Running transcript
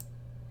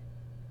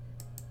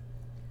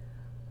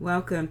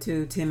Welcome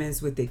to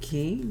Timmons with the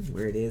Key,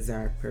 where it is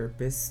our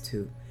purpose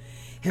to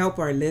help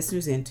our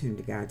listeners enter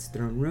into God's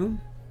throne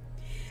room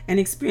and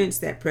experience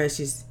that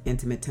precious,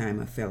 intimate time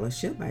of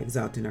fellowship by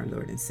exalting our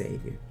Lord and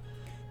Savior.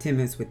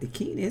 Timmons with the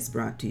Key is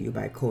brought to you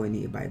by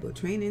Koinonia Bible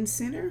Training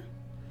Center.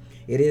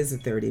 It is a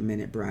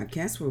 30-minute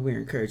broadcast where we're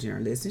encouraging our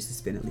listeners to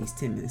spend at least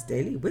 10 minutes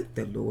daily with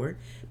the Lord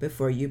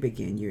before you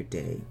begin your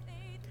day.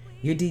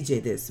 Your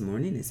DJ this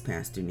morning is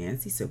Pastor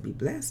Nancy, so be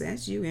blessed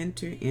as you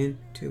enter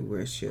into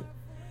worship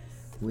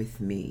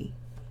with me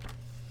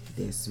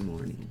this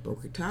morning.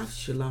 Boker Tov,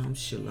 Shalom,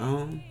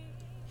 Shalom.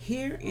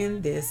 Here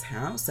in this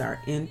house,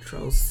 our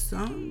intro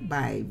song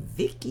by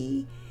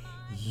Vicky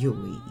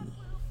Yui.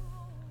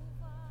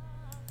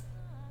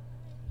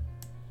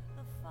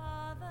 The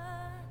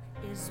Father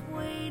is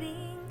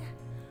waiting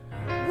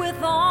with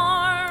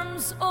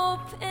arms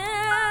open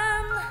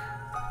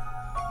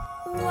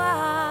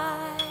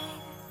wide.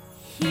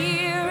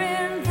 Here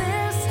in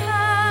this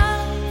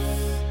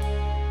house,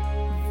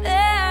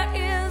 there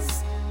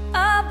is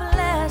a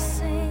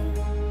blessing.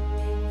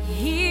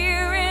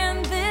 Here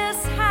in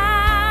this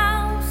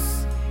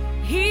house,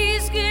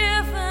 He's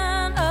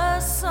given a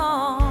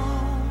song.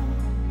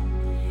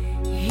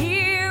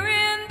 Here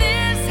in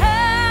this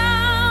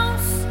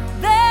house,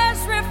 there's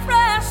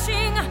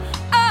refreshing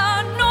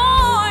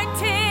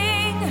anointing,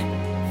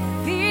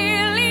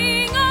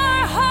 filling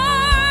our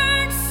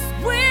hearts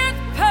with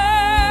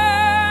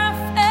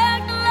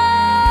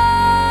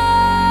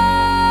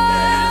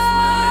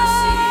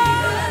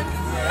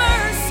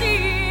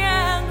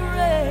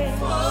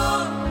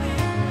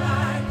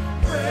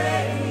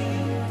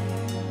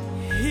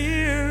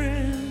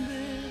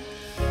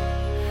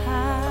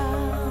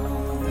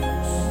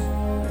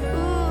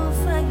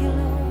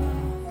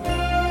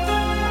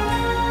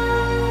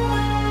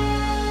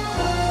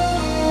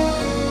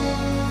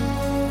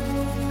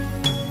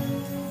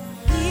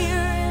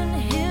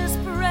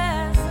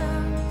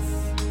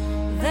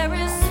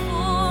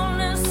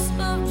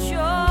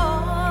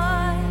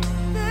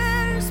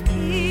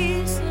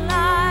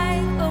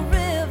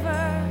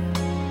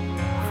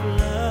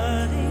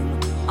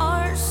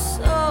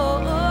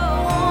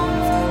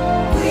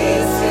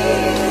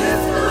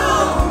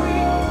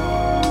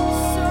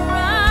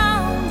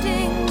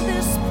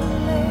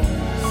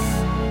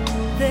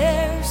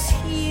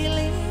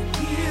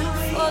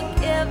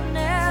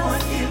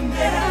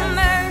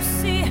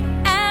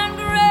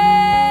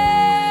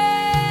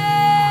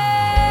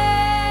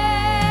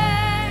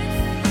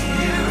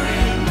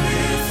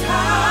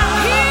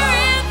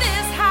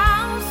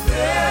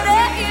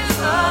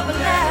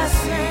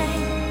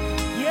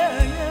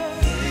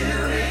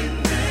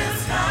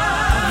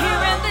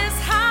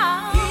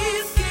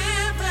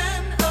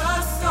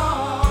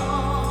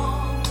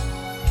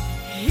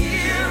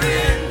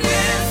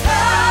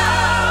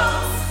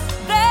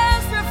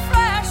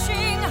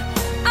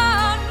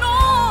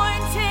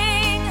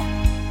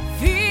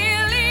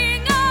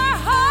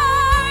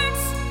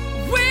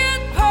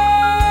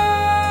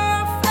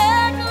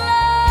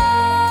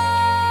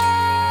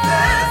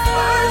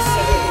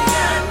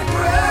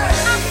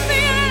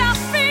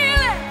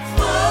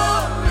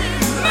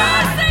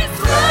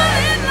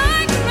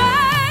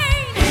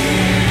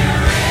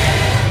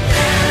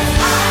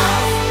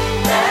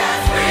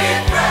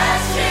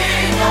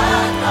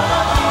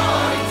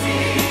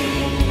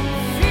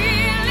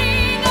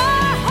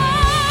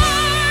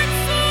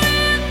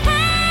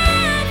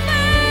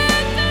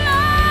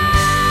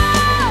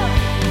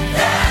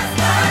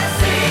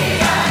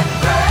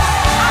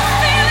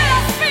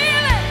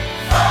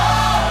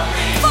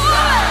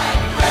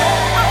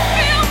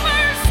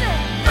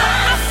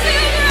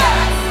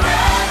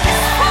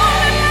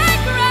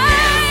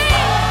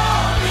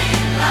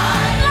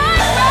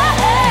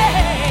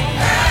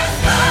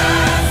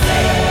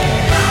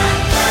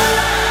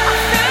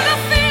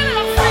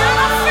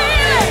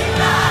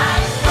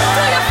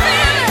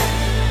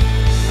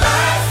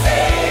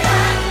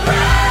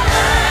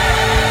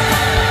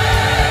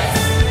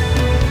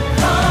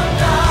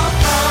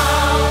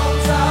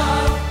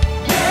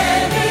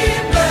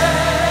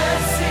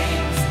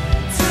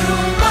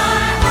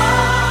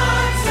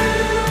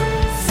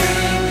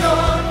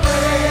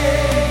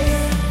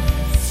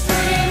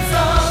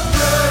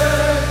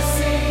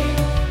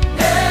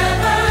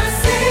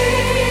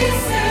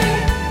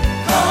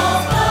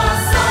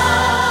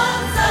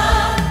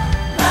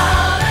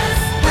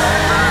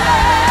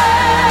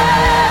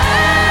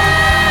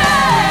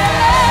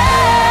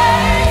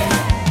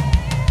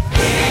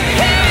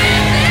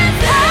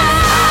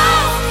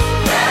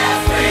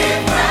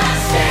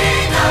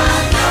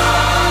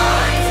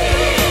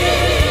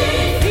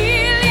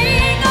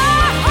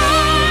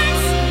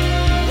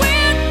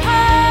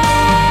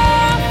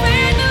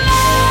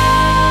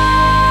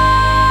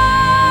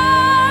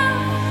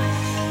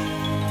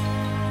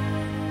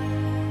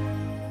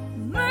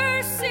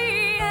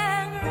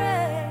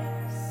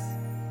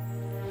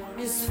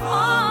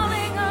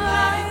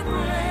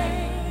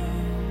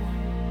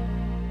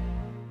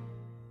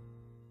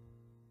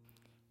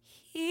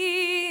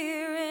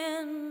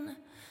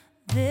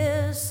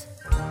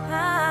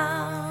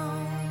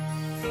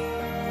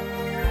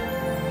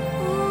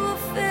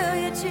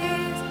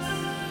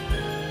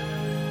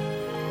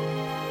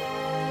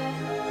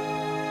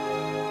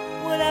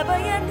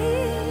whatever you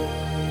need.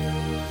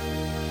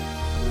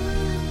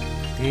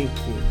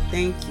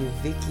 Thank you,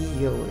 Vicky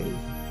Yoy.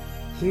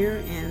 Here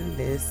in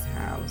this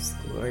house,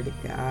 glory to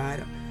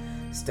God.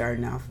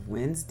 Starting off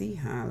Wednesday,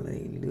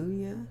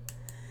 hallelujah.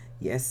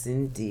 Yes,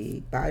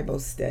 indeed. Bible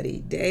study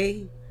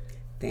day.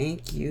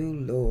 Thank you,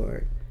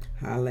 Lord.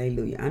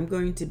 Hallelujah. I'm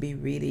going to be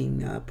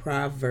reading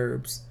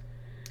Proverbs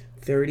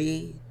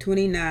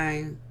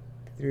 29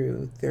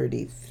 through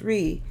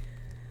 33,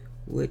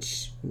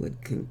 which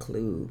would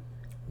conclude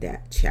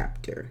that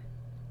chapter.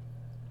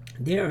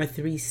 There are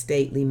 3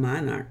 stately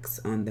monarchs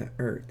on the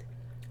earth,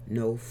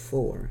 no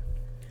 4.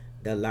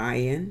 The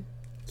lion,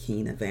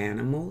 king of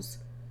animals,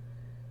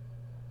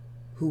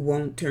 who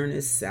won't turn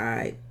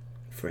aside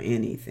for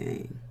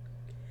anything.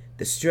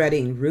 The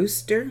strutting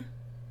rooster,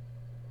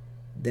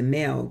 the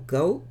male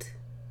goat,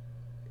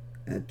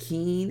 a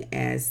king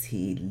as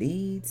he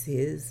leads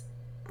his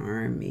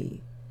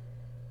army.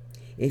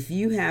 If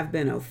you have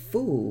been a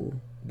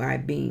fool by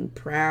being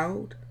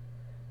proud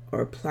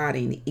or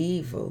plotting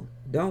evil,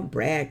 don't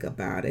brag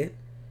about it.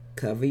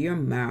 Cover your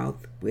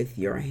mouth with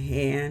your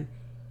hand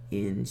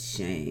in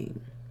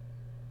shame.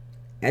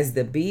 As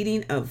the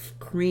beating of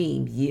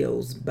cream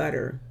yields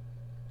butter,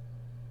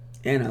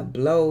 and a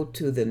blow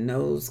to the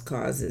nose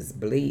causes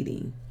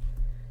bleeding,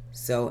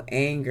 so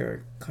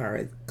anger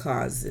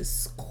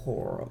causes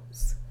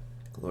quarrels.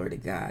 Glory to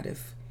God.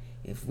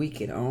 If we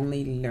could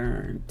only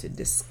learn to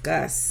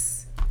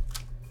discuss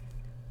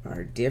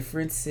our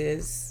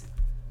differences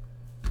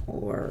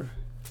or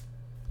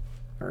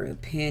our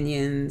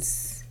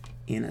opinions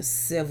in a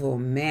civil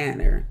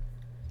manner,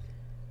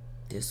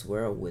 this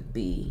world would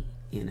be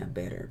in a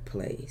better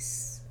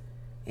place.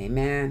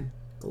 Amen.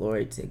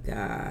 Glory to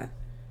God.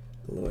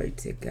 Glory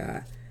to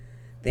God.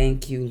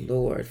 Thank you,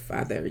 Lord.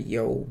 Father,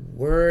 your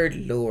word,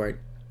 Lord,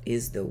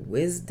 is the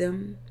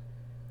wisdom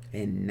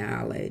and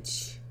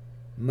knowledge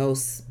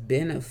most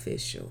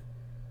beneficial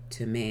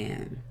to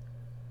man.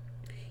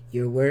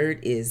 Your word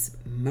is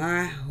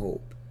my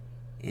hope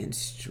and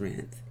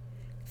strength.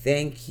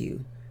 Thank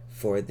you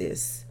for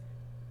this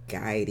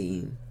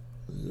guiding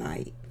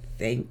light.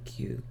 Thank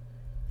you.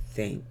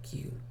 Thank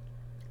you.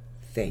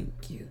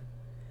 Thank you.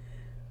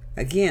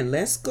 Again,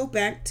 let's go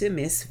back to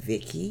Miss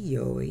Vicky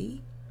Yoy.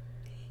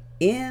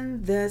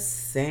 In the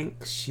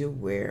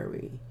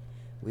sanctuary.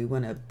 We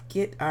want to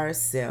get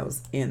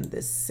ourselves in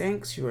the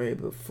sanctuary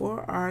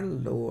before our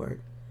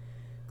Lord.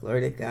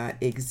 Glory to God,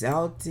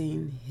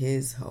 exalting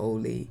his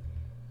holy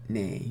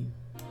name.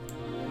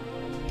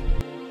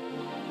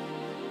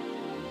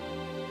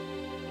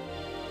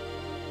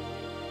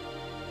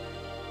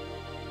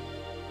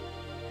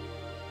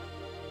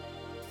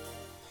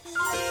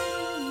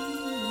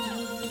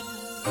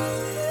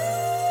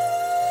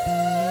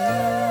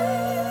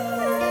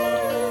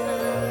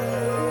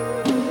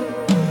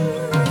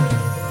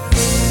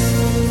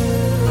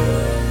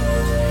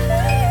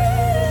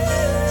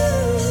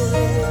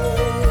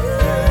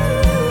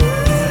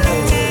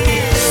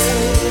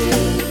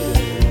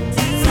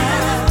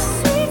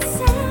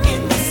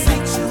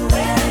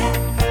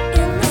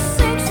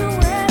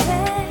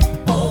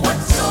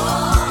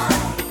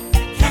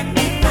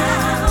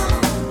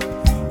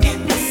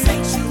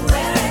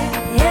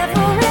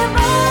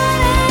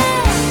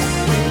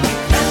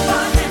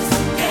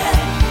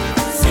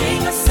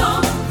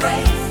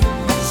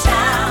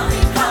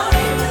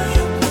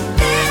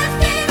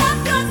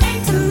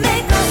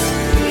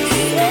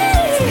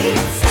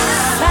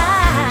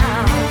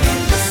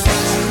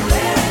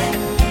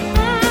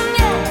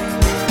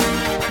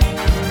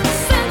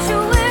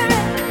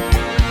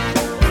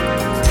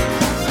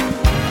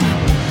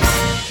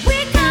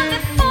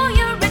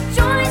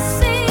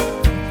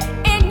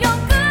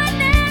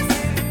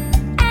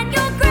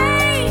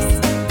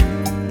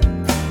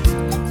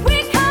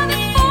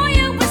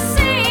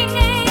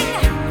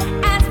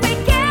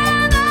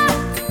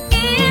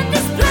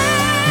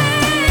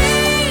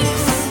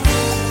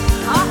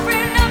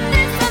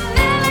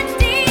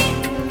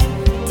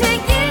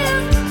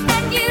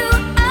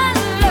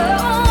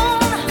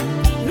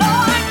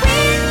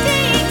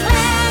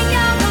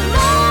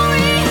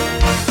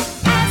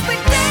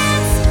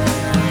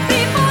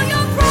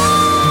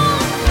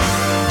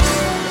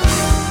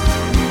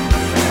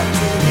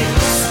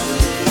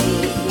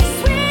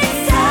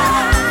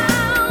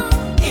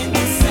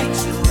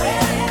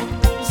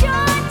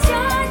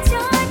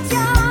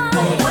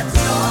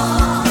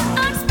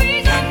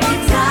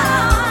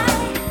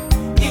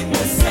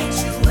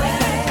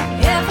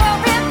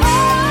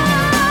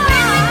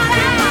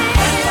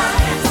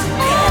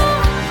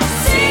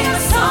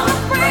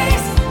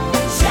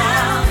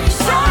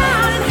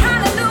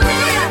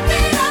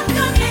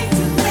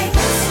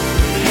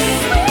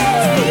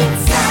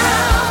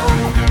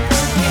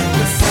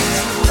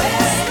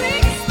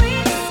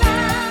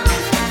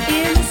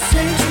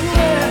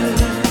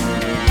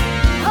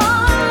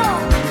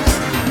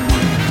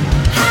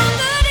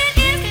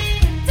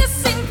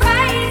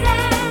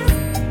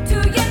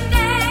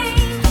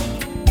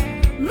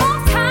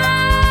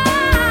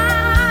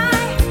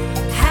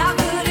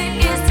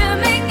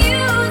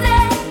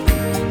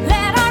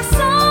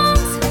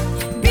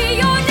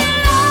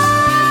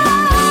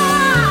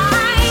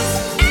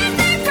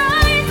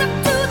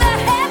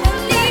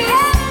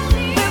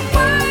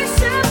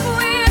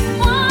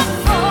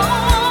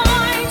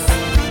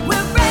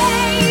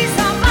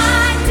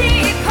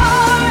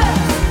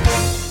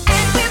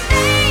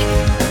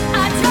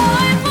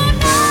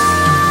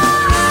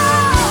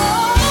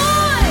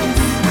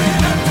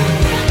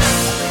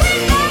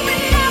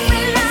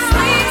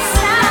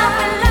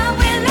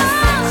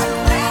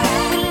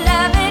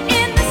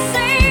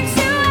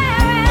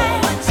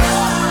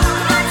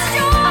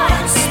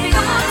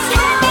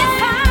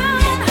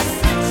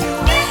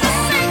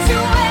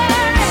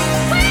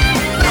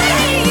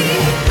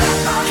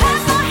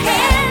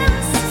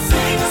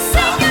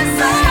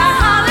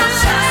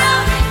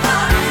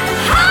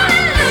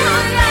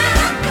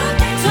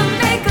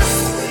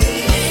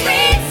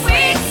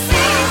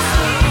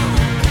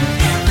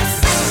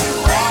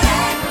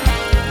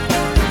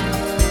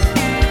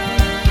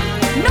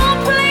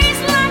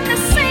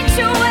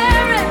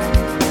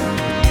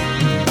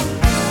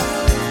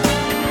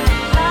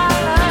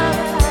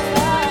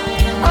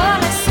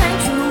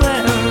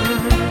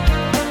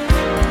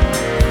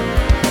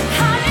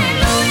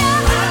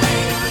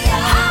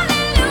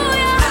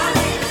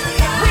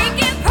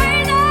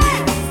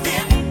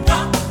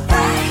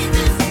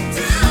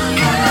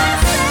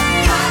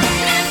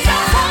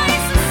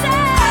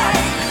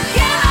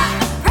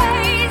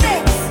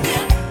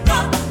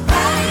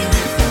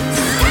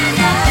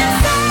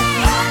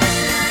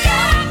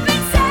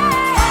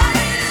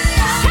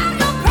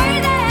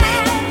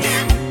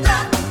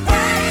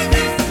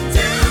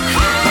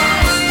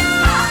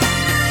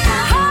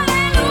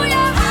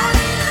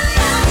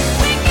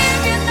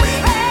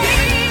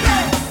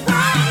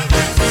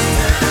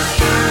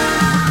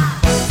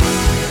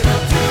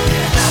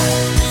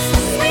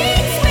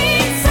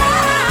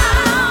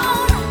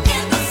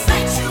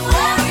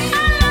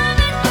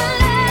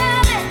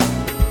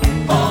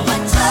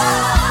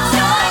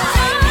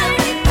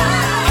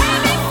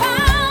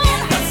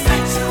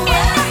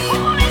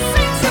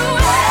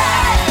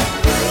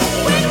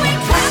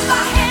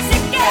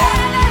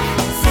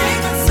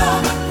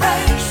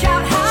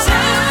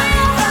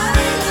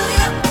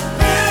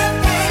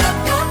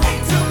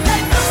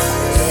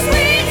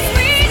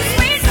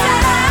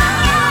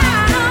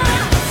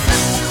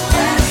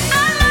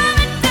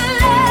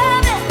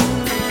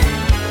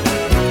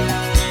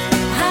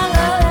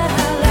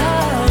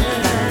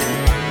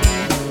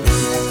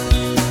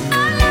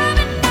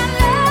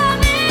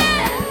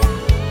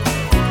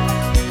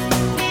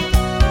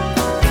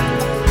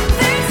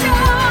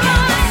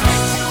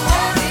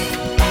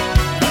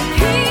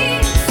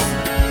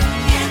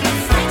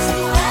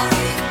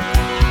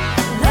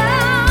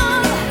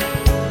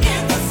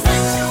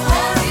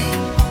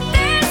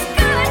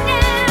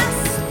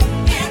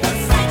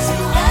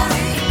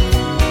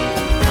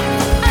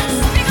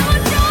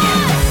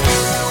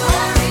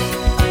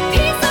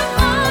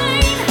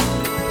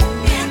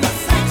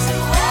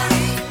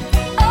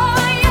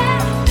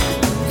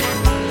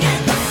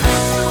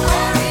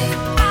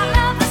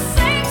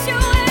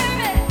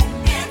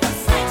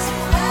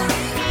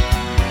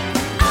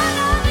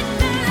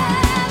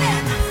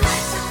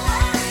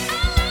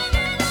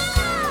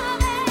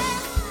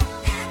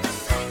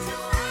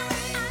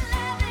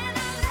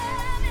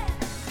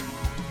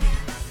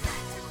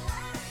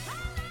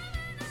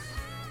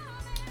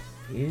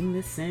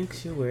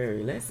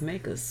 sanctuary. Let's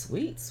make a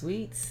sweet,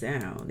 sweet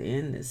sound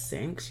in the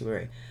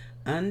sanctuary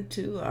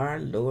unto our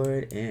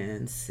Lord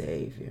and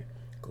Savior.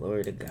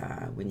 Glory to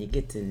God. When you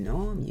get to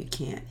know him, you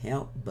can't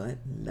help but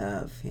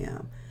love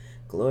him.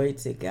 Glory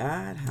to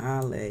God.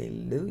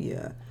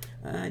 Hallelujah.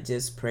 I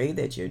just pray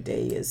that your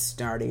day is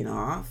starting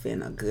off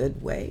in a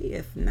good way.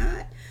 If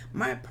not,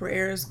 my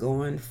prayers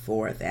going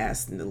forth,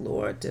 asking the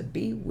Lord to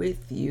be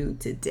with you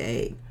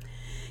today.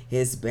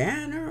 His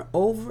banner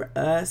over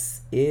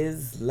us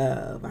is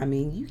love. I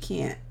mean, you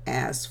can't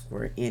ask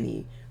for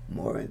any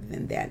more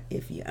than that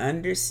if you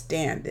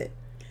understand it.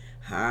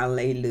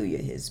 Hallelujah.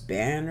 His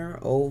banner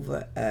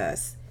over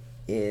us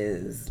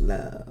is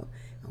love.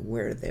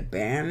 Where the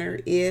banner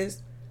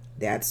is,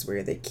 that's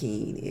where the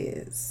king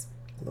is.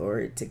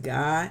 Glory to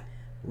God.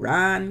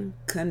 Ron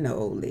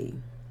Canoli.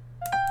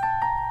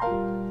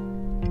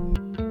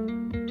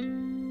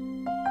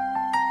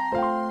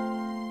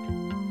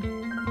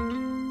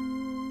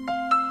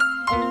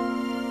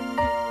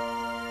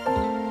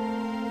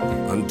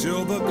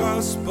 Until the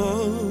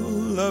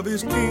gospel of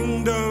his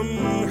kingdom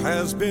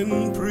has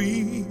been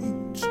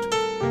preached,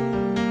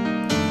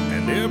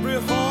 and every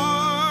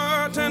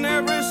heart and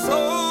every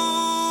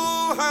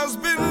soul has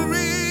been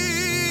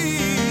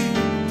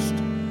reached,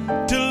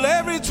 till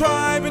every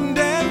tribe and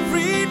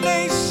every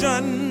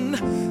nation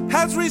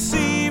has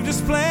received his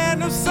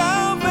plan of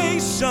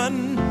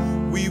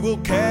salvation, we will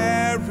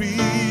carry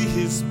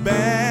his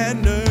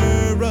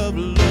banner of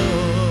love.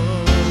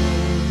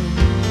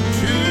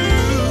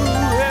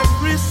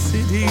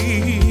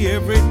 City,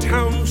 every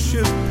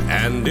township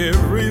and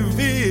every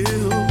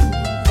ville,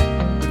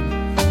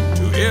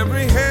 to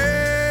every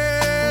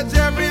hedge,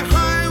 every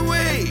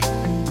highway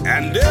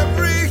and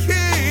every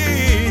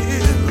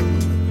hill,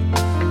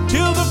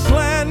 till the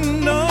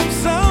plan of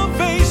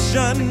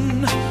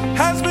salvation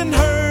has been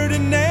heard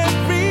in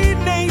every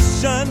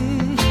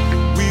nation,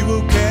 we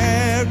will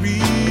carry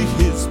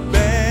his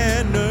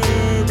banner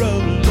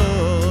of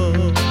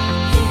love.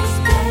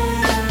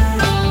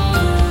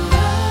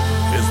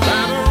 His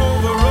banner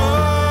over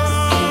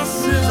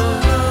us is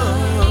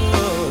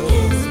love.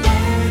 His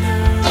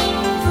banner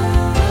over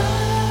us.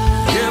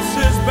 Yes,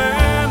 his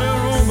banner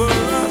over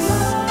us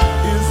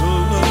is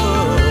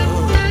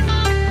love.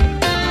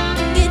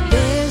 It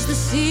bears the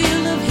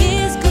seal of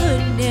his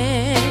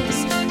goodness,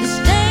 the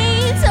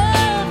stains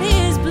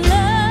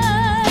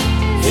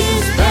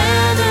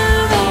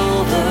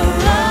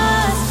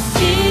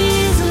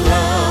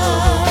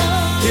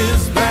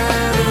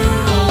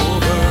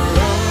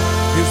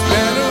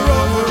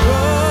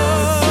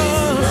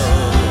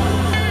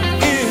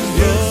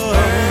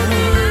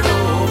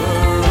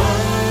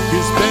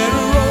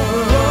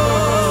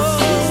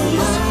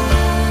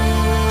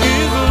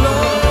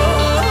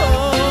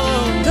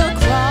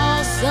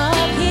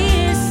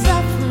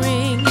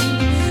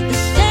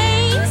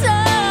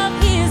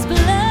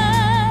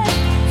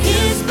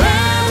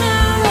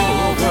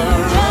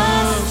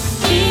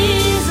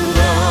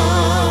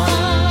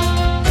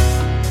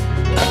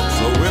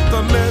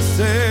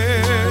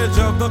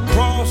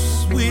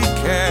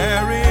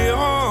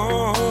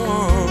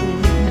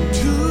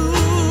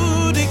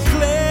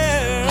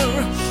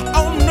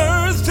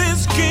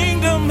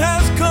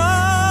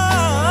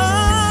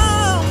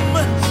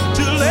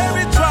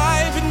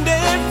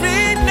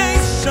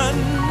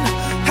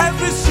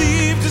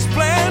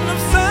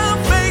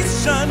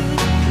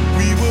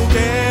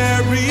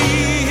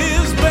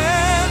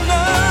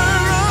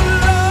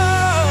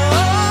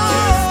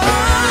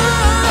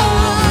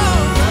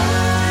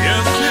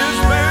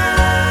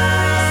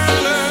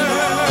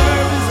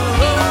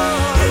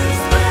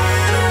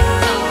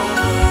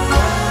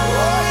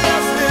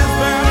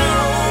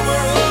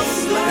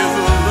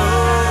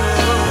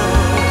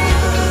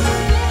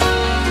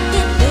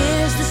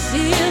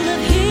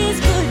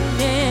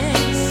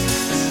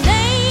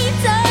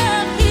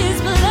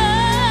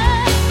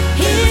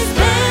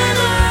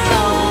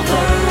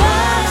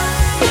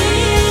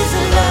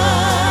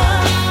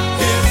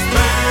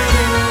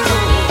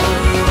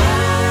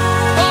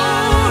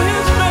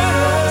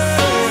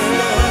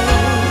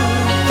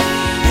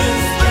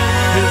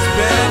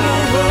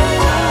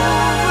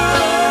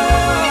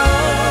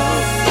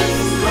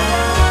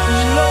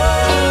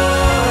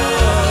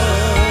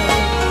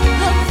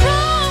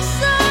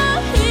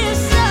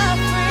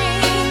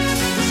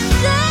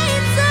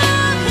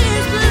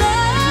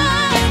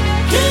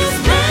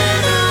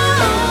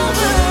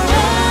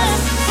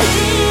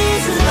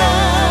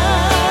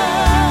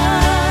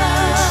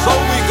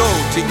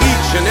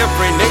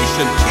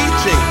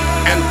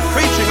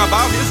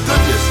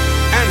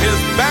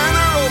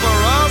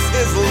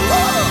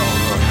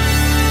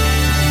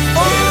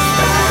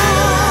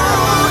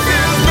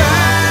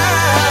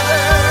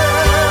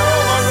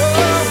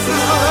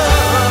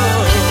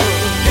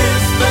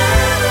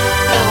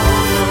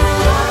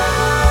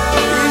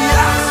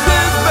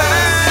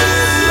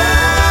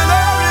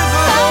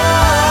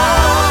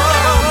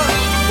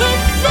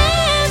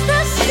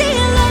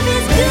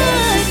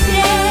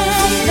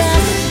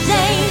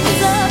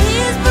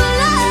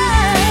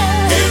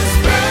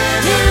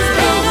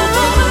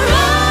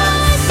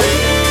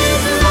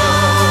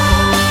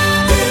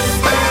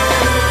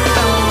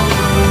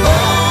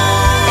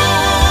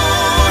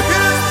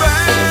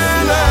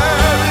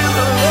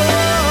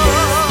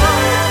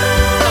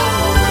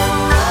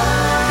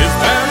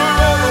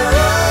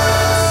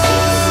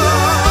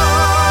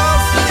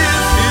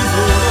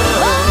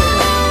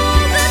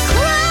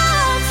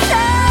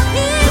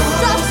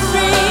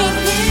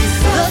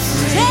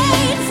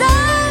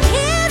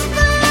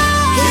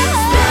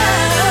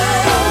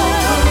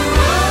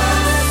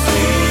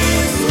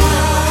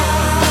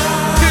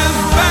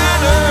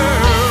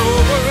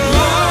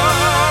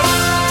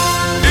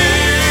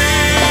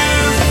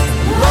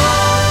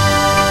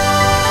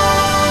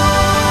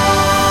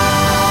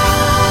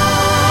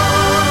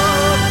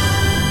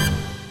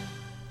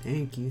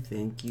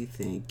Thank you,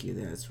 thank you.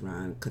 That's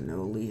Ron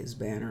Canoli. His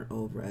banner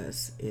over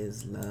us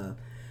is love.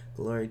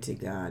 Glory to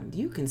God.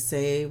 You can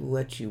say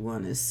what you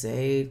want to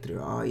say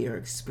through all your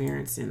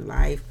experience in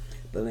life,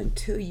 but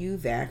until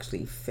you've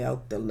actually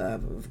felt the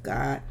love of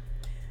God,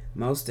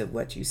 most of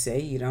what you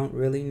say, you don't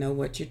really know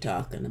what you're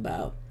talking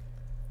about.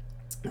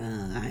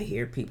 I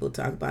hear people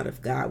talk about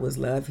if God was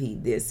love, he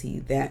this, he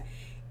that.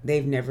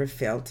 They've never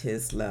felt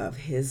his love.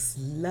 His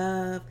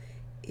love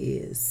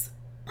is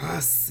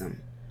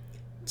awesome.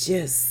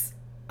 Just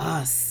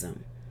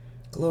awesome.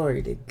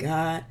 Glory to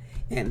God.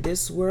 And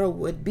this world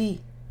would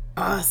be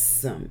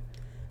awesome.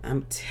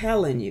 I'm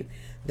telling you,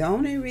 the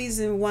only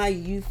reason why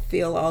you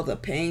feel all the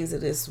pains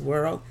of this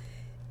world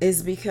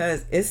is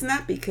because it's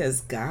not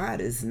because God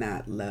is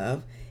not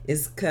love.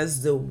 It's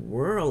because the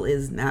world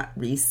is not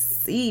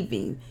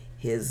receiving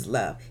his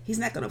love. He's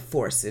not going to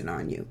force it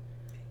on you.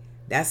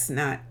 That's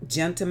not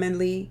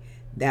gentlemanly.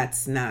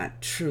 That's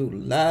not true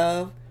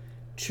love.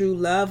 True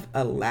love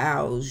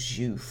allows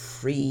you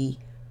free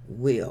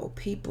will.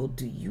 People,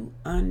 do you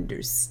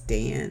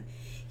understand?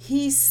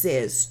 He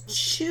says,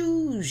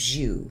 choose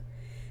you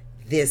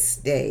this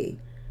day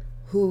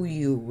who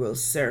you will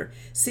serve.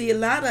 See, a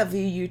lot of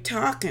you're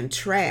talking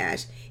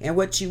trash, and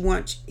what you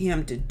want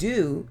him to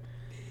do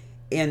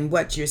and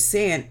what you're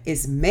saying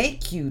is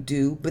make you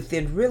do, but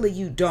then really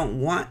you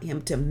don't want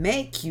him to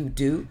make you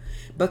do,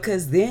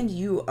 because then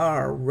you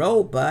are a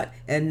robot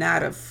and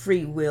not a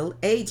free will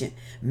agent.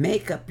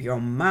 Make up your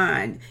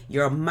mind.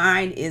 Your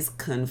mind is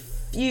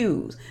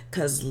confused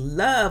because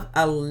love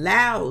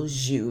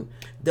allows you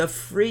the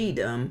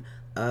freedom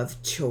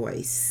of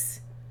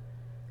choice.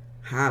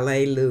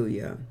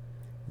 Hallelujah.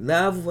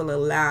 Love will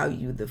allow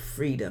you the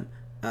freedom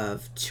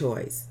of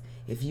choice.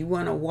 If you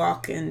want to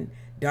walk in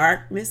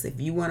darkness, if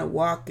you want to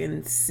walk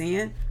in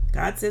sin,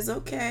 God says,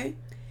 okay,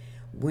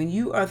 when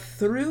you are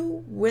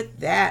through with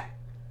that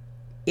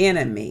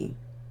enemy,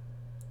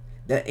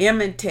 the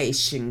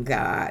imitation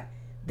God,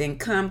 then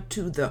come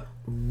to the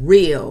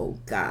real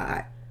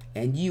God,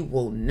 and you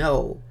will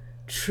know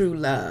true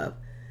love,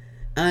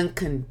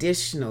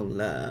 unconditional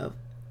love,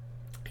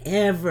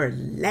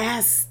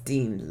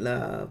 everlasting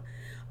love.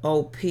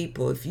 Oh,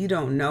 people, if you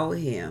don't know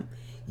him,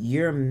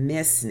 you're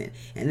missing it.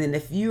 And then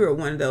if you are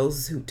one of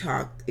those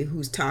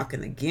who's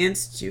talking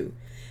against you,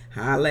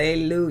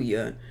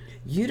 hallelujah,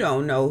 you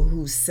don't know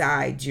whose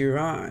side you're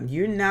on.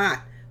 You're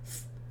not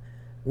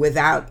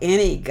without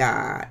any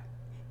God.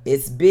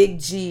 It's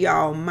big G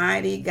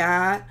Almighty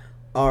God,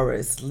 or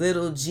it's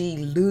little g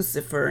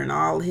Lucifer and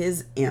all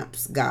his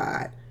imps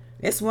God.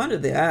 It's one or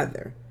the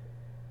other.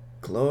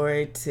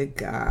 Glory to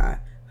God.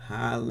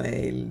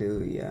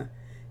 Hallelujah.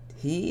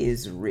 He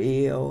is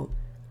real.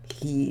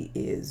 He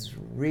is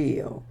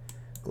real.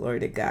 Glory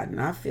to God. And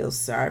I feel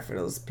sorry for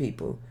those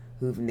people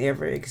who've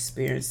never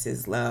experienced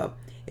his love,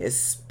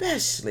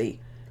 especially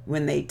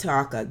when they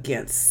talk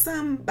against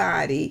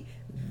somebody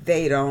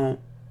they don't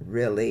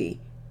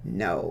really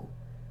know.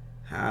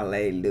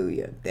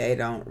 Hallelujah. They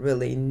don't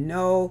really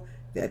know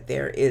that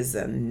there is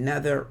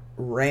another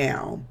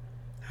realm.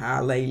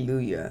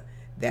 Hallelujah.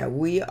 That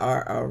we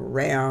are a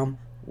realm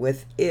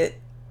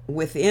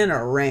within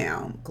a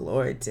realm.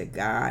 Glory to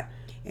God.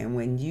 And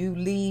when you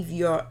leave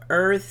your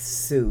earth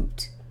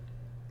suit,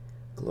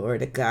 glory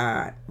to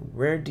God,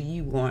 where do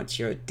you want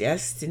your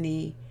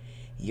destiny,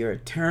 your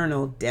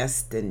eternal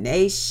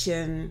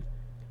destination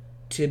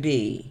to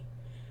be?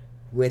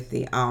 With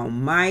the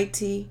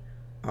Almighty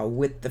or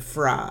with the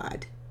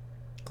fraud?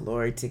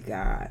 Glory to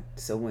God.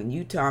 So when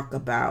you talk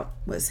about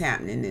what's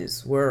happening in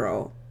this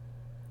world,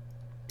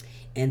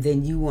 and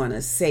then you want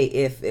to say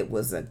if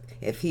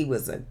he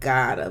was a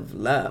God of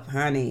love,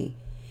 honey,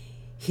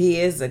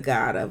 he is a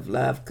God of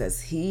love,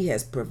 because he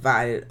has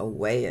provided a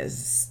way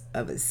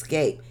of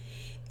escape,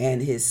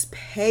 and his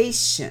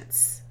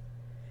patience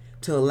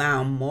to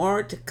allow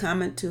more to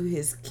come into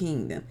his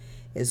kingdom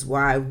is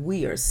why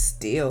we are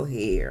still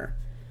here.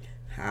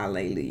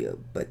 Hallelujah.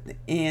 But the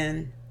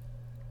end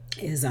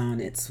is on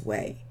its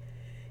way.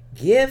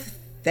 Give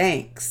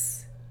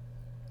thanks.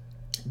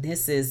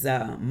 This is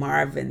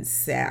Marvin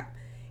Sapp.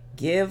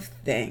 Give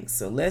thanks.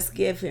 So let's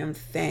give him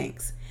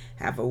thanks.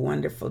 Have a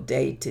wonderful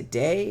day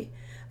today.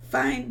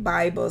 Find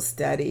Bible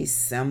study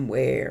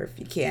somewhere. If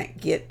you can't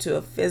get to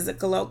a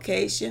physical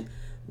location,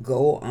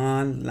 go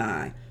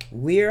online.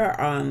 We're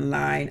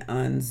online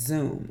on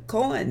Zoom.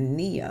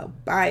 Koinonia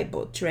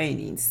Bible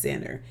Training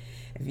Center.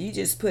 If you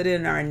just put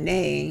in our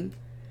name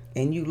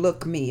and you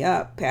look me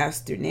up,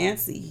 Pastor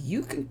Nancy,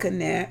 you can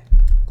connect.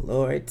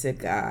 Glory to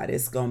God.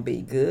 It's going to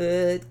be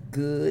good,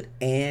 good,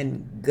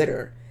 and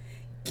gooder.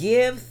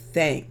 Give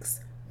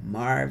thanks.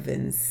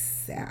 Marvin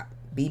Sapp.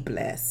 Be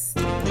blessed.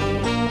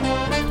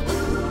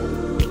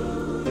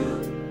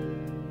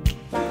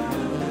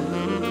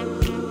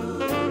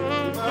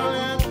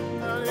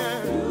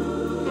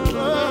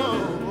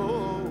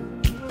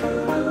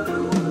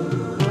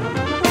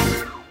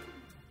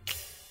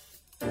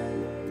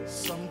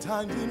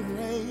 Sometimes it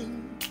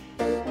rains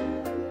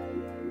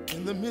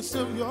in the midst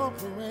of your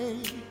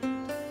parade,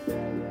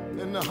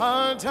 and the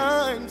hard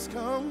times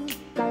come.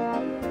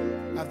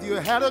 after you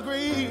had a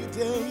great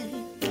day.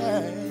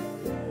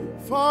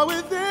 For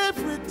with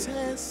every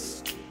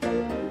test,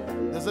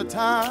 there's a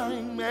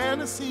time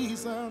and a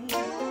season.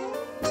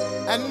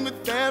 And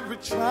with every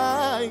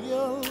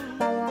trial,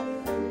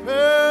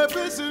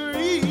 purpose and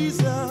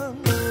reason.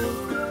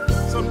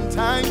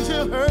 Sometimes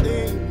you're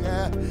hurting,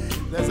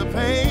 there's a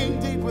pain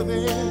deep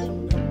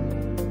within.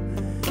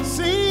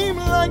 Seem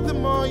like the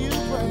more you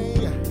pray,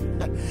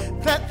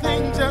 that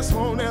thing just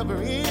won't ever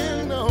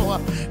end. No,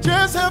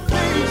 just have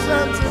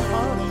patience and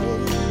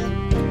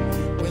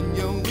heartache. When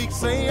you're weak,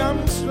 say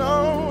I'm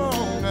strong.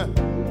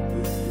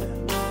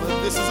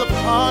 But this is a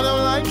part of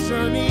life's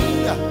journey.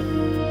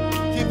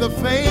 Keep the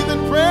faith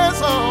and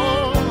press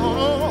on.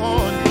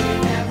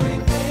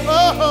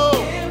 Oh,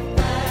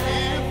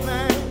 give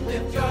thanks.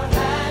 Lift your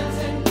hands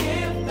and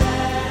give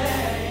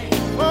thanks.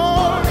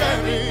 For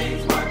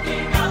everything's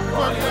working out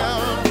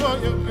for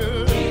your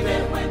good.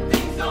 Even when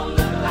things don't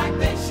look like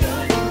they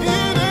should.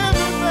 In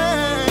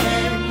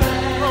everything,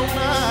 oh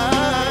my.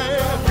 Lift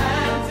your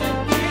hands and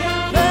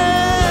give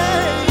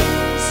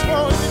thanks.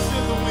 For this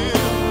is the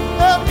will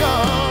of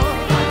God.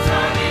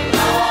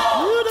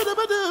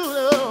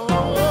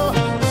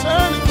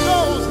 Concerning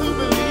those who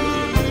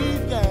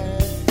believe, yeah.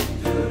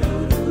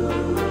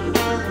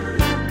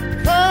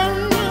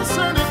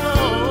 Concerning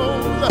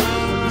those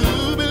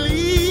who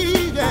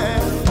believe,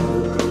 yeah.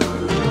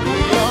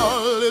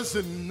 Y'all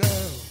listen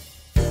now.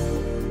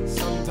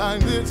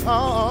 Sometimes it's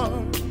hard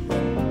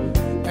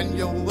and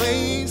your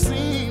way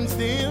seems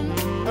dim.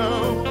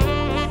 Oh,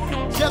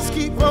 just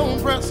keep on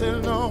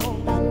pressing on.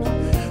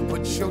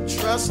 Put your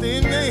trust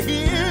in Him.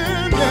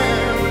 Yeah.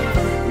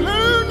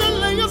 Learn to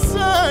lay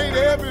aside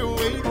every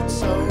weight and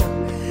soul.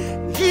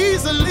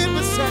 He's a living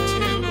beside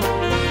you.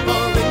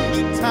 For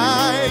any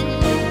time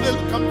you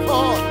will come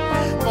forth,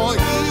 for He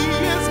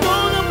is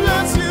gonna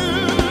bless you.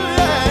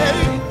 Yeah.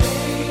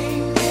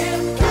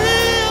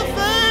 Give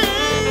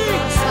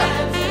thanks.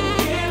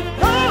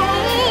 Oh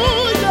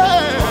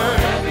yeah.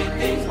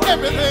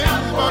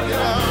 Everything's working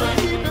out,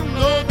 even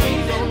though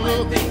things don't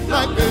look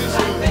like they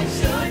should.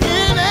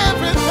 In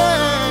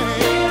everything,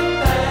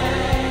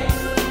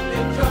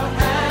 lift your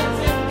hands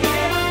and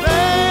give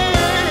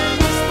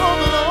thanks for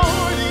the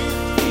Lord.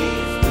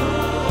 He's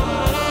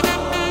good.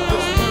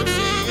 His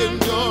mercy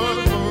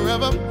endures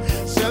forever.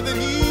 Said that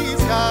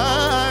He's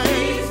kind.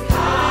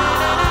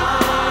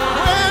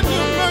 Brand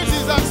new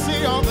mercies I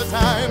see all the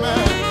time. I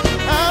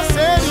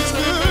said He's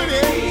good.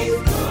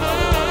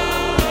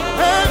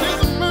 And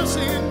His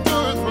mercy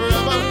endures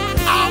forever.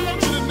 I want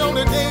you to know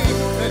today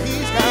that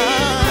He's kind.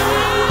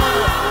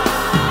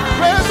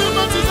 Brand new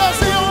mercies I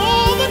see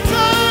all the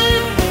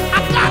time. I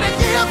gotta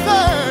give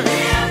thanks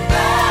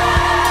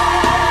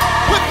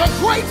with a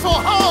grateful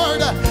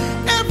heart.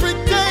 Every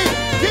day,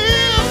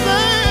 give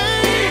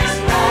thanks.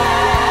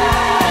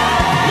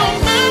 No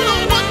matter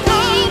what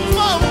comes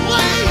my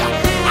way,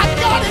 I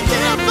gotta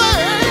give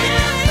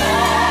thanks.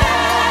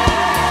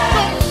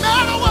 No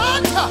matter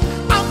what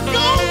I'm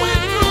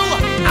going through,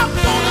 I'm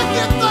gonna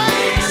give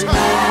thanks.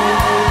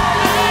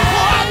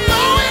 For I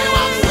know He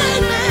will see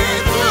me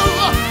through.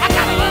 I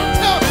gotta learn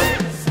to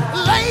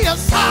lay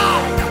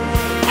aside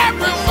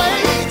every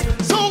weight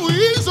so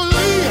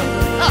easily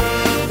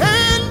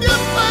and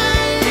give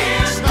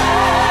thanks.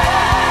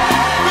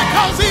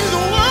 Because He's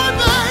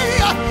worthy.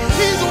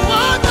 He's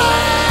worthy.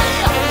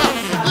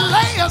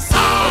 Lay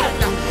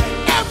aside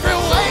every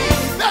weight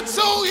that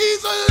so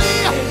easily.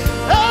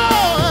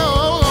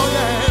 Oh,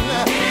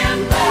 yeah.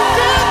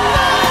 Give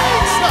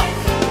thanks.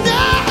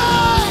 Yeah.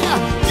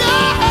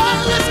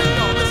 Listen.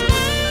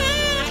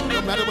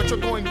 No matter what you're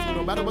going through,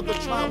 no matter what the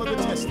trial or the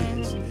test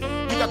is,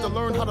 you got to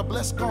learn how to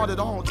bless God at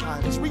all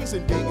times.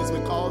 Reason being is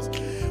because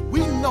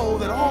we know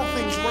that all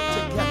things work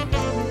together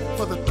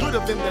for the good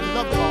of them that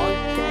love God,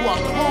 who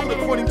are called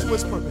according to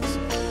His purpose.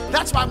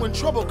 That's why when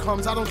trouble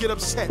comes, I don't get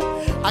upset.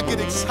 I get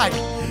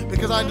excited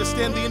because I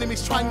understand the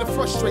enemy's trying to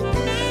frustrate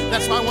me.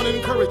 That's why I want to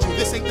encourage you.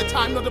 This ain't the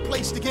time nor the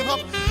place to give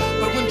up.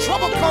 But when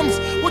trouble comes,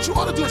 what you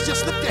ought to do is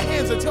just lift your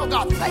hands and tell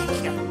God, thank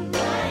you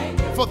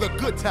for the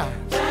good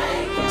times.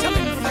 Tell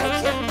Him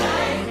thank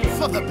you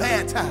for the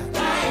bad times.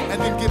 And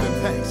then give Him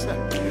thanks.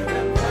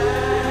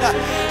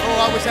 Oh,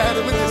 I wish I had a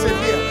witness in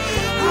here.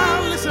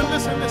 Oh, listen.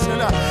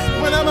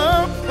 When I'm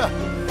up,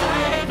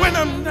 when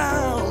I'm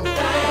down,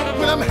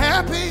 when I'm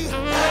happy,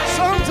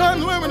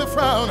 sometimes wearing a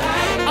frown,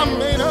 I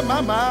made up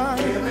my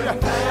mind.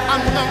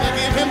 I'm gonna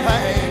give Him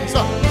thanks.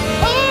 Oh,